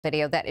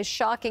Video that is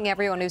shocking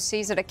everyone who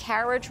sees it. A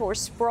carriage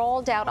horse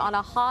sprawled out on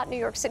a hot New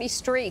York City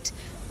street.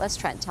 Les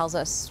Trent tells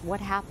us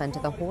what happened to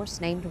the horse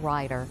named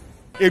Ryder.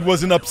 It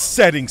was an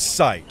upsetting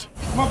sight.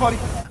 Come on, buddy.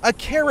 A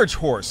carriage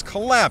horse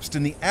collapsed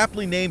in the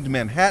aptly named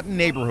Manhattan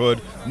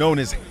neighborhood known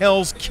as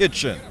Hell's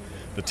Kitchen.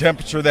 The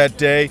temperature that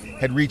day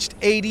had reached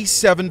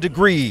 87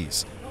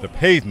 degrees. The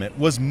pavement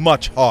was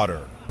much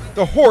hotter.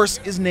 The horse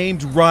is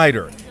named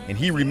Ryder, and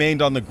he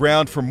remained on the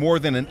ground for more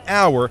than an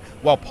hour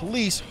while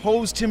police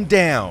hosed him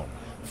down.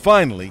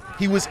 Finally,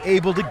 he was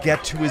able to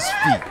get to his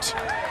feet.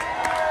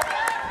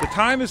 The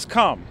time has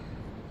come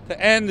to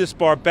end this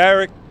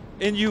barbaric,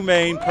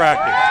 inhumane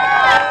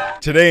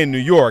practice. Today in New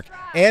York,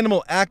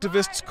 animal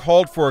activists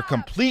called for a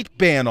complete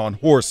ban on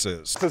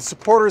horses. The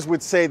supporters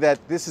would say that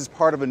this is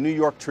part of a New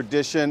York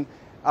tradition.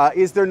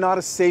 Is there not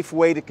a safe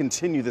way to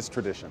continue this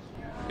tradition?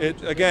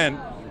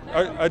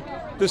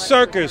 The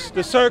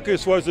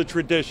circus was a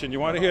tradition.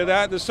 You want to hear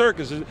that? The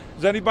circus.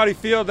 Does anybody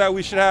feel that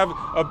we should have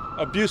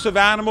abusive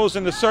animals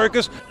in the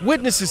circus?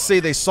 Witnesses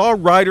say they saw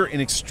Ryder in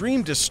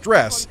extreme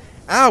distress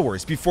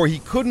hours before he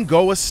couldn't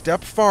go a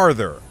step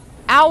farther.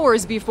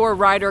 Hours before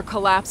Ryder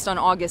collapsed on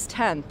August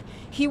 10th,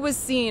 he was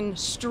seen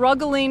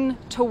struggling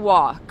to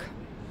walk,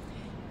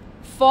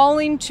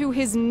 falling to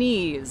his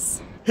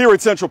knees. Here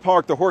at Central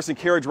Park, the horse and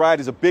carriage ride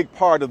is a big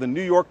part of the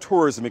New York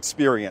tourism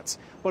experience.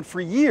 But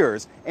for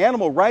years,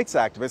 animal rights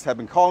activists have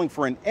been calling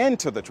for an end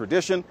to the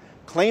tradition,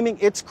 claiming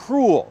it's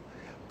cruel.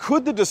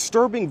 Could the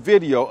disturbing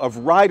video of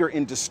Ryder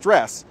in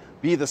distress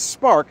be the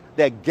spark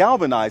that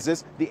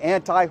galvanizes the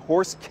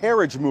anti-horse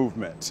carriage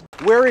movement?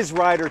 Where is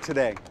Ryder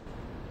today?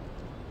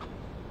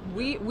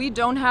 We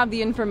don't have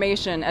the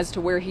information as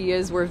to where he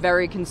is. We're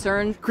very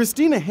concerned.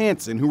 Christina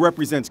Hansen, who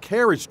represents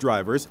carriage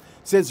drivers,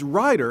 says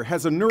Ryder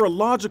has a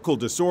neurological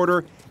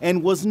disorder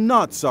and was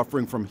not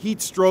suffering from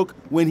heat stroke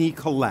when he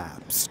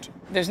collapsed.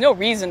 There's no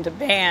reason to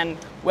ban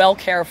well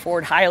cared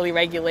for, highly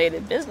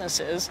regulated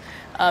businesses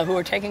who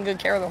are taking good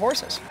care of the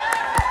horses.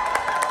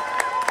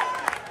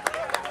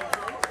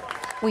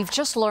 We've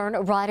just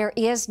learned Ryder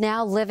is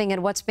now living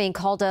in what's being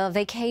called a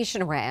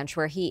vacation ranch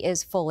where he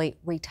is fully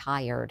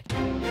retired.